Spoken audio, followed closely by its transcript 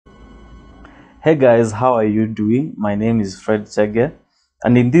Hey guys, how are you doing? My name is Fred Chege,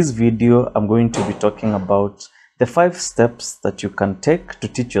 and in this video I'm going to be talking about the 5 steps that you can take to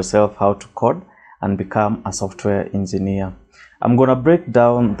teach yourself how to code and become a software engineer. I'm going to break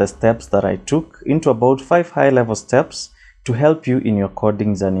down the steps that I took into about 5 high-level steps to help you in your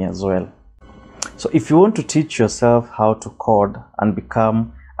coding journey as well. So if you want to teach yourself how to code and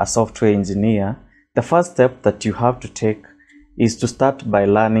become a software engineer, the first step that you have to take is to start by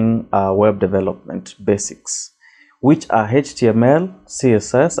learning web development basics, which are HTML,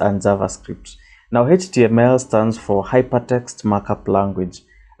 CSS, and JavaScript. Now, HTML stands for Hypertext Markup Language,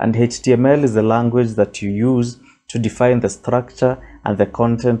 and HTML is the language that you use to define the structure and the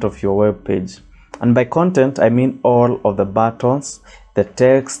content of your web page. And by content, I mean all of the buttons, the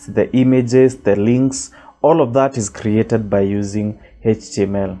text, the images, the links, all of that is created by using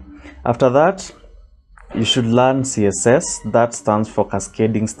HTML. After that, you should learn CSS. That stands for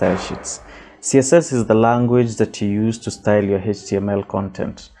Cascading Style Sheets. CSS is the language that you use to style your HTML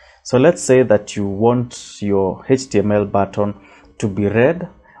content. So let's say that you want your HTML button to be red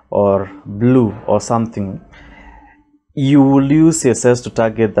or blue or something. You will use CSS to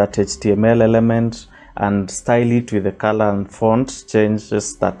target that HTML element and style it with the color and font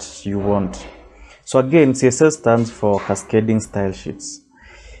changes that you want. So again, CSS stands for Cascading Style Sheets.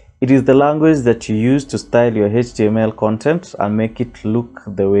 It is the language that you use to style your HTML content and make it look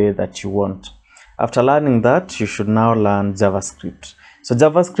the way that you want. After learning that, you should now learn JavaScript. So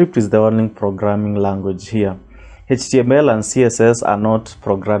JavaScript is the only programming language here. HTML and CSS are not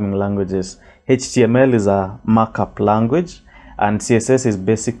programming languages. HTML is a markup language and CSS is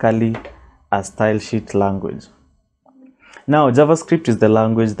basically a style sheet language. Now, JavaScript is the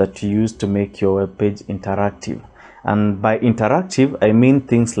language that you use to make your web page interactive. And by interactive, I mean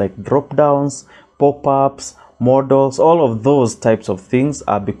things like drop-downs, pop-ups, modals, all of those types of things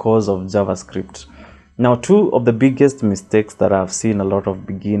are because of JavaScript. Now, two of the biggest mistakes that I've seen a lot of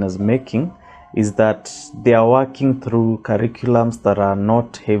beginners making is that they are working through curriculums that are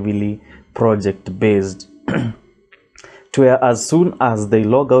not heavily project-based. To where as soon as they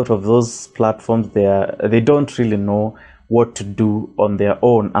log out of those platforms, they don't really know what to do on their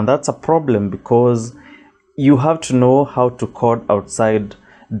own. And that's a problem because you have to know how to code outside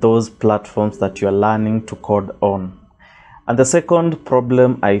those platforms that you are learning to code on. And the second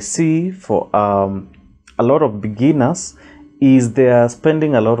problem I see for a lot of beginners is they are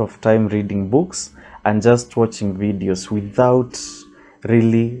spending a lot of time reading books and just watching videos without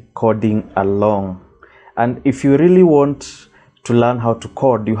really coding along. And if you really want to learn how to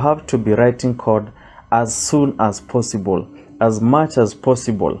code, you have to be writing code as soon as possible, as much as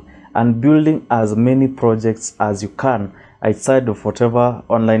possible, and building as many projects as you can outside of whatever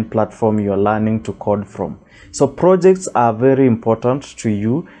online platform you are learning to code from. So projects are very important to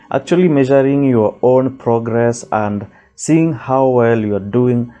you, actually measuring your own progress and seeing how well you are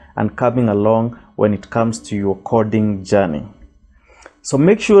doing and coming along when it comes to your coding journey. So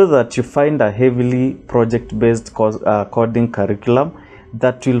make sure that you find a heavily project-based coding curriculum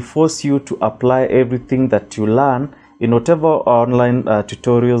that will force you to apply everything that you learn in whatever online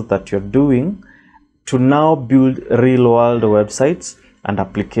tutorials that you're doing to now build real-world websites and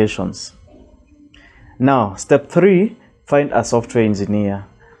applications. Now, step 3, find a software engineer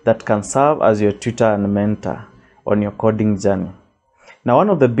that can serve as your tutor and mentor on your coding journey. Now,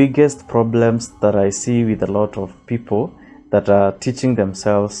 one of the biggest problems that I see with a lot of people that are teaching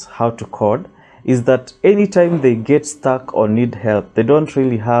themselves how to code is that anytime they get stuck or need help, they don't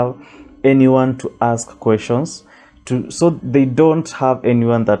really have anyone to ask questions to, so they don't have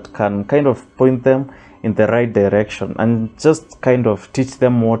anyone that can kind of point them in the right direction and just kind of teach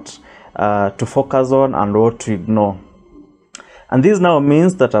them what to focus on and what to ignore. And this now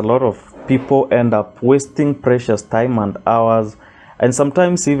means that a lot of people end up wasting precious time and hours and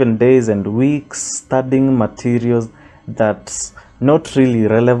sometimes even days and weeks studying materials that's not really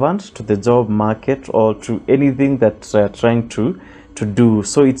relevant to the job market or to anything that they're trying to do.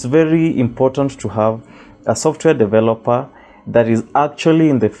 So it's very important to have a software developer that is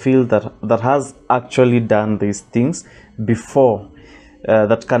actually in the field that has actually done these things before,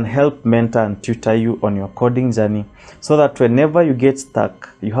 that can help mentor and tutor you on your coding journey so that whenever you get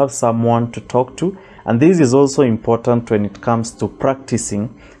stuck, you have someone to talk to. And this is also important when it comes to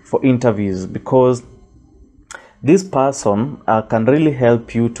practicing for interviews, because this person can really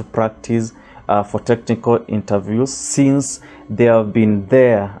help you to practice for technical interviews since they have been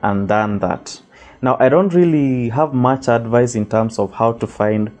there and done that. Now, I don't really have much advice in terms of how to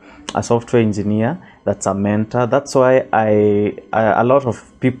find a software engineer that's a mentor. That's why a lot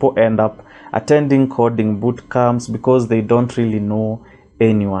of people end up attending coding boot camps because they don't really know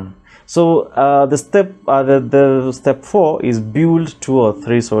anyone. So the step 4 is build 2 or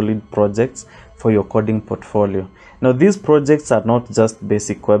 3 solid projects for your coding portfolio. Now these projects are not just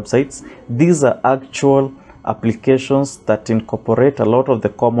basic websites. These are actual applications that incorporate a lot of the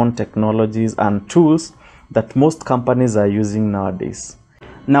common technologies and tools that most companies are using nowadays.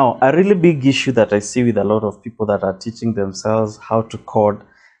 Now, a really big issue that I see with a lot of people that are teaching themselves how to code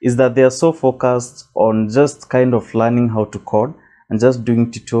is that they are so focused on just kind of learning how to code and just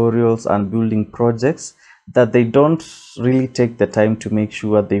doing tutorials and building projects that they don't really take the time to make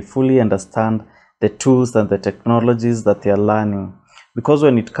sure they fully understand the tools and the technologies that they are learning. Because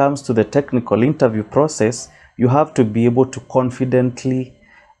when it comes to the technical interview process, you have to be able to confidently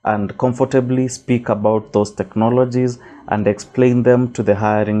and comfortably speak about those technologies and explain them to the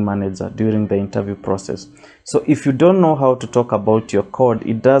hiring manager during the interview process. So if you don't know how to talk about your code,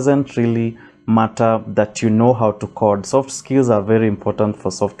 it doesn't really matter that you know how to code. Soft skills are very important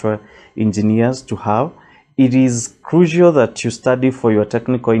for software engineers to have. It is crucial that you study for your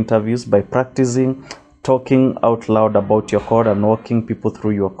technical interviews by practicing talking out loud about your code and walking people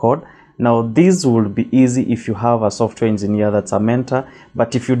through your code. Now, this will be easy if you have a software engineer that's a mentor,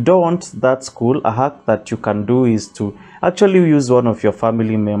 but if you don't, that's cool. A hack that you can do is to actually use one of your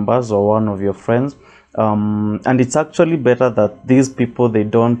family members or one of your friends. And it's actually better that these people, they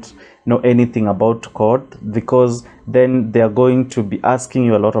don't know anything about code, because then they are going to be asking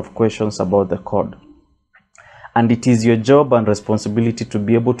you a lot of questions about the code. And it is your job and responsibility to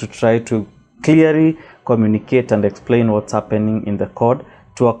be able to try to clearly communicate and explain what's happening in the code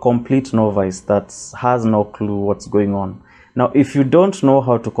to a complete novice that has no clue what's going on. Now, if you don't know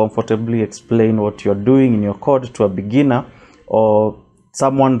how to comfortably explain what you're doing in your code to a beginner or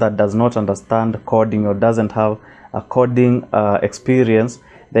someone that does not understand coding or doesn't have a coding experience,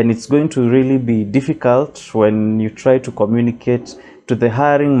 then it's going to really be difficult when you try to communicate to the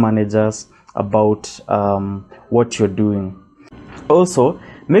hiring managers about what you're doing. Also,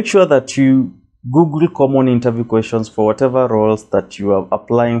 make sure that you Google common interview questions for whatever roles that you are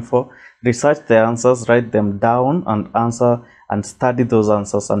applying for. Research the answers, write them down, and answer and study those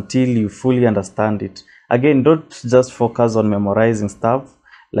answers until you fully understand it. Again, don't just focus on memorizing stuff,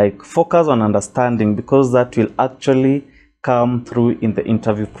 like focus on understanding, because that will actually come through in the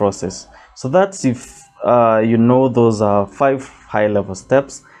interview process. So that's if you know those are 5 high-level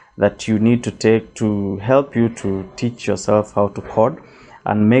steps that you need to take to help you to teach yourself how to code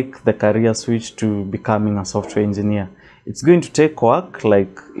and make the career switch to becoming a software engineer. It's going to take work,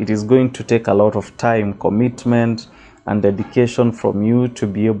 like it is going to take a lot of time, commitment, and dedication from you to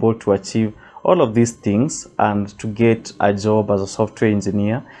be able to achieve all of these things and to get a job as a software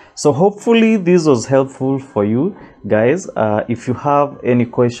engineer. So hopefully this was helpful for you guys. If you have any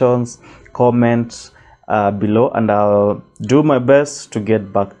questions, comment below, and I'll do my best to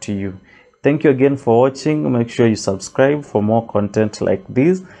get back to you. Thank you again for watching. Make sure you subscribe for more content like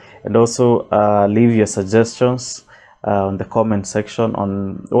this, and also leave your suggestions in the comment section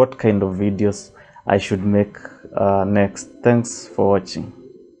on what kind of videos I should make next. Thanks for watching.